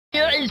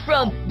is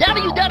from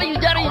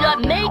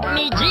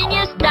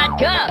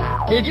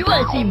www.makemegenius.com. If you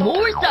want to see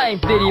more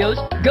science videos,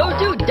 go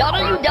to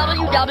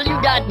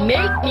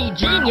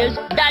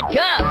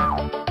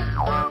www.makemegenius.com.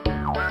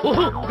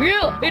 Oh,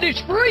 yeah, it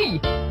is free.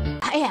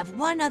 I have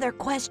one other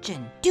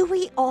question. Do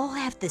we all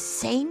have the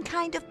same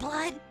kind of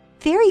blood?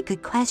 Very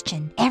good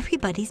question.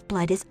 Everybody's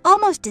blood is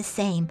almost the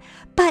same,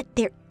 but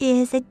there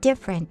is a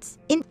difference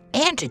in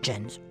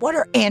antigens. What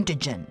are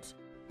antigens?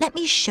 Let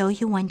me show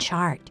you one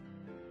chart.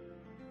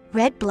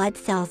 Red blood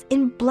cells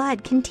in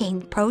blood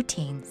contain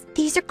proteins.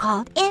 These are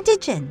called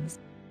antigens.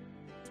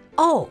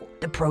 Oh,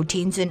 the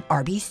proteins in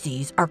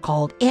RBCs are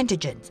called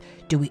antigens.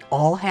 Do we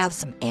all have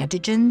some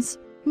antigens?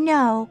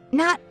 No,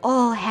 not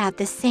all have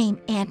the same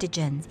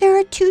antigens. There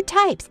are two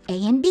types,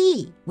 A and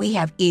B. We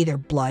have either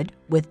blood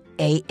with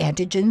A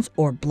antigens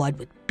or blood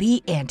with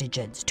B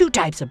antigens. Two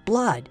types of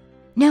blood.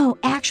 No,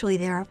 actually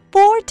there are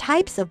 4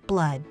 types of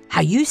blood.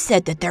 How you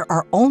said that there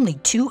are only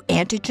 2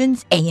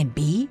 antigens, A and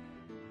B?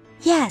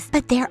 Yes,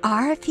 but there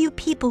are a few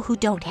people who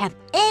don't have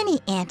any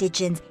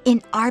antigens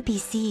in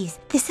RBCs.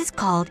 This is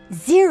called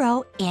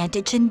zero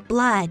antigen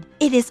blood.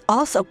 It is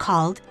also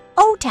called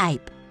O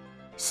type.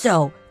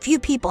 So, few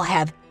people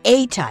have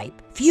A type,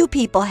 few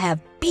people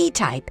have B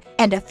type,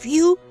 and a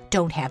few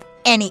don't have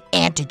any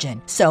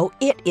antigen. So,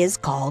 it is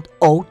called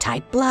O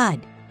type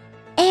blood.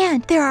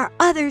 And there are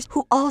others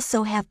who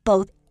also have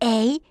both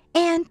A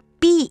and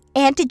B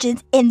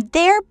antigens in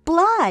their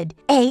blood,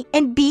 A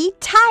and B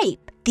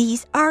type.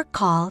 These are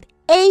called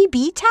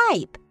AB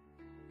type.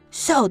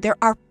 So there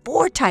are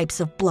 4 types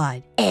of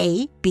blood,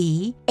 A,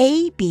 B,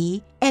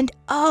 AB, and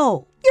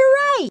O. You're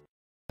right.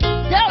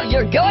 So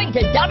you're going to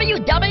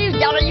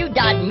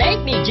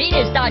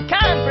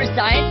www.makemegenius.com for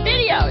science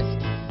videos.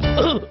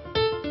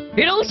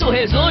 It also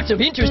has lots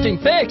of interesting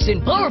facts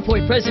and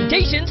PowerPoint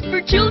presentations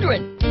for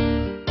children.